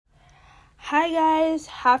Hi guys,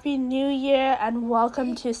 Happy New Year and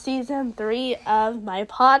welcome to Season 3 of my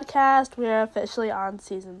podcast. We are officially on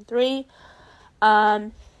Season 3.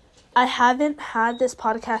 I haven't had this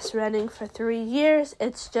podcast running for 3 years.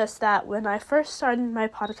 It's just that when I first started my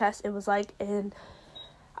podcast, it was in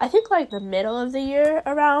the middle of the year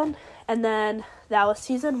around. And then that was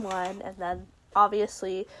Season 1. And then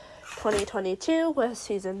obviously 2022 was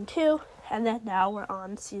Season 2. And then now we're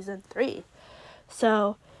on Season 3.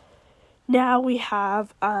 So now we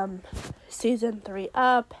have Season 3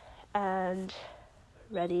 up and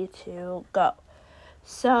ready to go.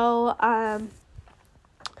 So, I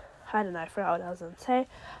don't know, I forgot what I was going to say.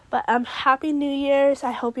 But Happy New Year's.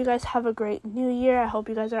 I hope you guys have a great New Year. I hope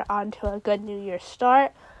you guys are on to a good New Year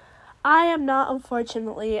start. I am not,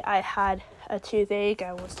 unfortunately. I had a toothache.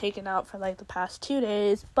 I was taken out for the past 2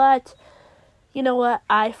 days. But, you know what?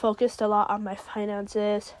 I focused a lot on my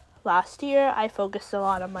finances last year. I focused a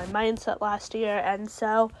lot on my mindset last year, and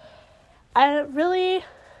so I've really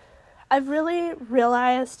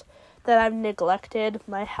realized that I've neglected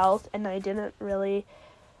my health, and I didn't really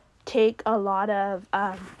take a lot of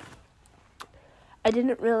I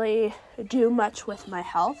didn't really do much with my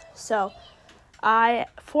health. So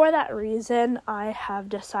for that reason, I have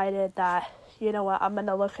decided that, you know what, I'm going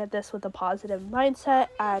to look at this with a positive mindset,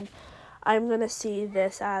 and I'm going to see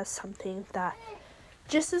this as something that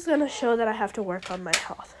just is going to show that I have to work on my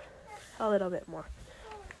health a little bit more.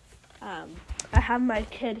 I have my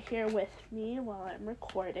kid here with me while I'm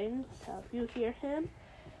recording, so if you hear him,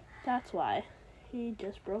 that's why. He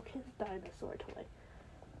just broke his dinosaur toy.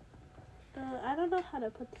 I don't know how to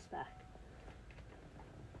put this back.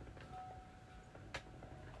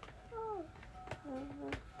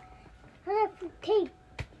 I have tape.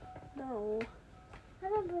 No. I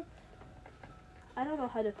don't know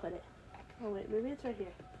how to put it. Oh wait, maybe it's right here.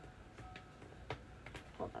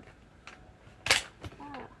 Hold on.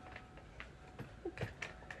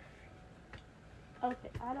 Okay,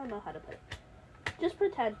 I don't know how to put it. Just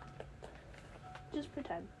pretend.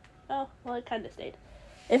 Oh, well, it kind of stayed.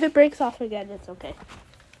 If it breaks off again, it's okay.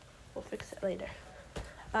 We'll fix it later.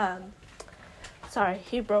 Sorry,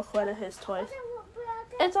 he broke one of his toys.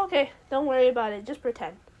 It's okay. Don't worry about it. Just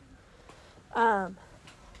pretend.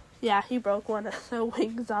 Yeah, he broke one of the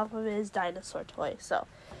wings off of his dinosaur toy, so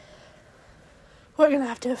we're gonna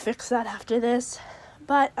have to fix that after this.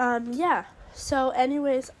 But, yeah. So,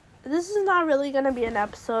 anyways, this is not really gonna be an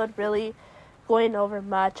episode really going over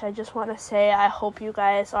much. I just want to say I hope you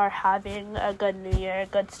guys are having a good New Year, a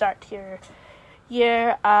good start to your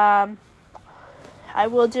year. I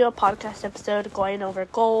will do a podcast episode going over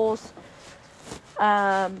goals.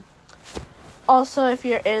 Also, if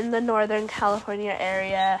you're in the Northern California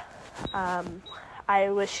area, I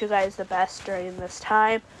wish you guys the best during this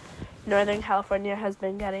time. Northern California has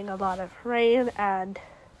been getting a lot of rain and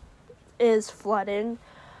is flooding.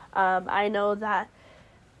 I know that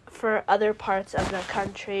for other parts of the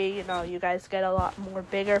country, you guys get a lot more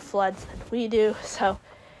bigger floods than we do. So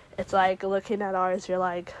it's looking at ours,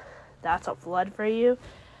 you're that's a flood for you.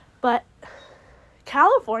 But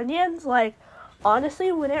Californians,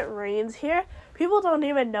 honestly, when it rains here, people don't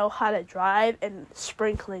even know how to drive in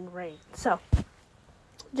sprinkling rain. So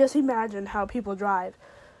just imagine how people drive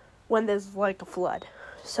when there's a flood.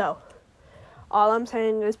 So all I'm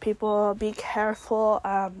saying is, people, be careful.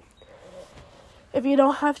 If you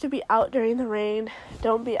don't have to be out during the rain,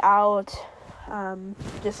 don't be out.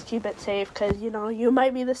 Just keep it safe, because you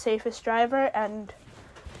might be the safest driver and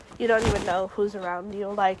you don't even know who's around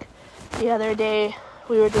you. The other day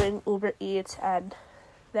we were doing Uber Eats and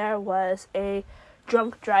there was a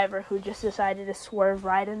drunk driver who just decided to swerve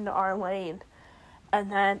right into our lane. And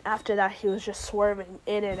then after that, he was just swerving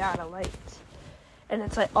in and out of lanes. And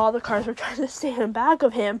it's all the cars were trying to stay in back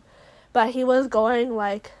of him, but he was going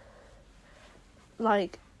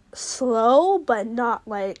slow, but not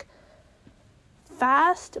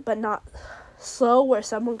fast, but not slow where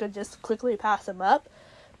someone could just quickly pass him up.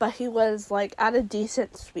 But he was at a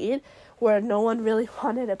decent speed where no one really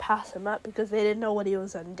wanted to pass him up because they didn't know what he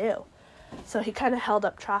was going to do. So he kind of held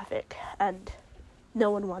up traffic, and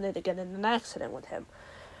no one wanted to get in an accident with him.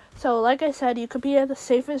 So like I said, you could be the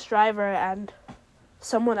safest driver and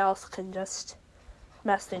someone else can just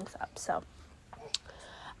mess things up. So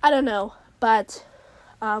I don't know, but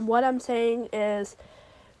what I'm saying is,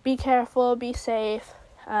 be careful, be safe.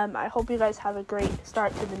 I hope you guys have a great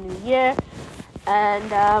start to the new year.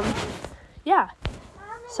 And yeah.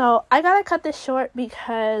 So I gotta cut this short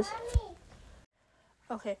because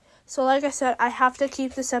okay, so like I said, I have to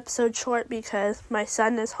keep this episode short because my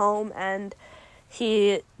son is home and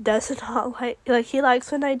he does not he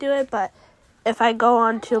likes when I do it, but if I go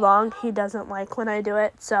on too long, he doesn't like when I do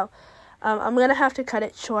it. So I'm going to have to cut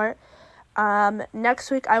it short.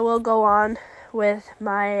 Next week, I will go on with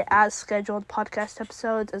my as scheduled podcast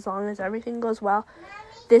episodes as long as everything goes well.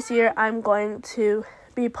 This year, I'm going to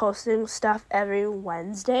be posting stuff every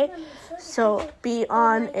Wednesday. So be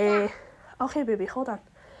on a... Okay, baby, hold on.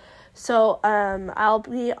 So I'll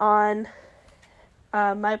be on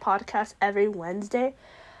my podcast every Wednesday.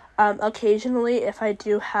 Occasionally, if I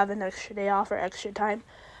do have an extra day off or extra time,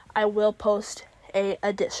 I will post a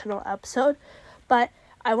additional episode. But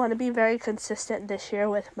I want to be very consistent this year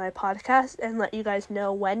with my podcast and let you guys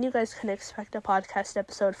know when you guys can expect a podcast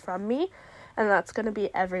episode from me. And that's going to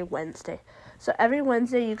be every Wednesday. So every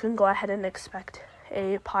Wednesday, you can go ahead and expect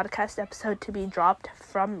a podcast episode to be dropped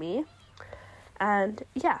from me. And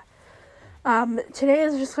yeah. Today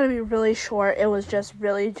is just going to be really short. It was just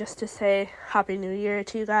to say Happy New Year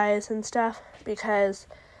to you guys and stuff, because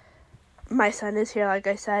my son is here, like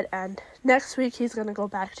I said, and next week he's going to go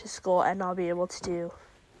back to school and I'll be able to do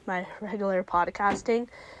my regular podcasting.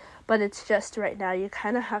 But it's just right now you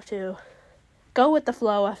kind of have to go with the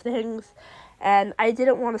flow of things, and I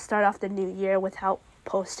didn't want to start off the new year without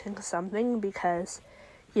posting something because,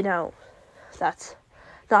 that's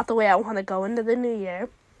not the way I want to go into the new year.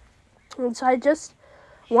 And so I just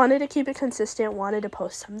wanted to keep it consistent, wanted to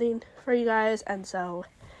post something for you guys, and so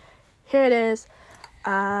here it is.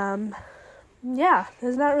 Yeah,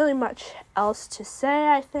 there's not really much else to say,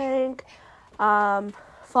 I think.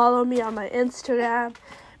 Follow me on my Instagram,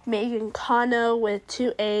 Megan Kano with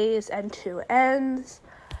 2 A's and 2 N's.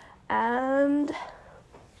 And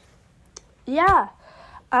yeah,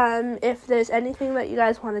 if there's anything that you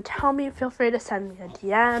guys want to tell me, feel free to send me a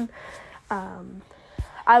DM.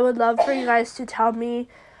 I would love for you guys to tell me,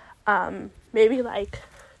 maybe like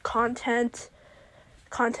content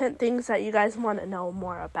things that you guys want to know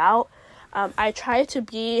more about. I try to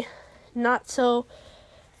be not so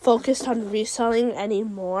focused on reselling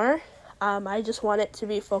anymore. I just want it to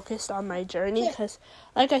be focused on my journey because,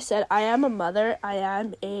 like I said, I am a mother, I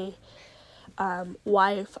am a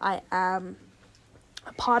wife, I am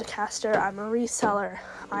a podcaster, I'm a reseller,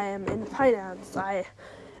 I am in finance,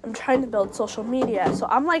 I'm trying to build social media, so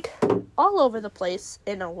I'm like all over the place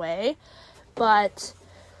in a way, but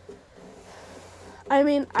I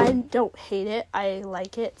mean, I don't hate it, I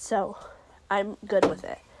like it, so I'm good with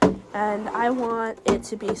it, and I want it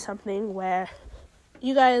to be something where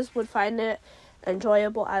you guys would find it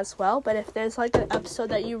enjoyable as well. But if there's like an episode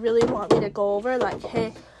that you really want me to go over, like,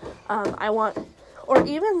 hey, I want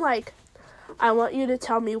you to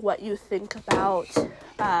tell me what you think about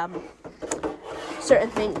certain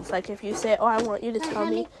things. Like if you say, I want you to tell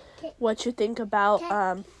me what you think about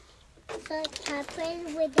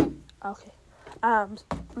okay.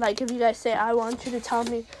 Like if you guys say, I want you to tell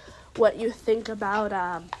me what you think about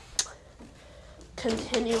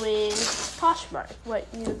continuing Poshmark, what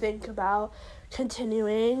you think about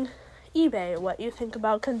continuing eBay, what you think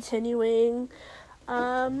about continuing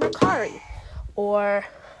Mercari, or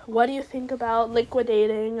what do you think about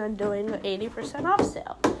liquidating and doing an 80% off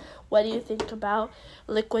sale? What do you think about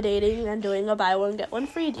liquidating and doing a buy one get one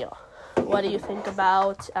free deal? What do you think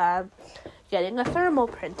about getting a thermal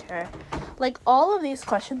printer? Like all of these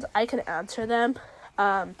questions, I can answer them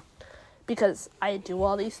because I do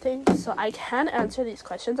all these things, so I can answer these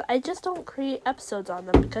questions. I just don't create episodes on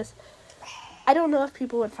them because I don't know if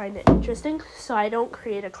people would find it interesting, so I don't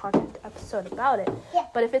create a content episode about it. Yeah.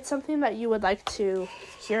 But if it's something that you would like to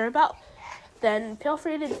hear about, then feel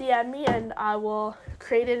free to DM me and I will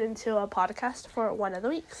create it into a podcast for one of the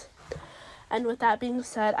weeks. And with that being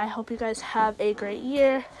said, I hope you guys have a great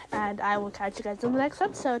year, and I will catch you guys in the next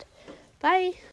episode. Bye!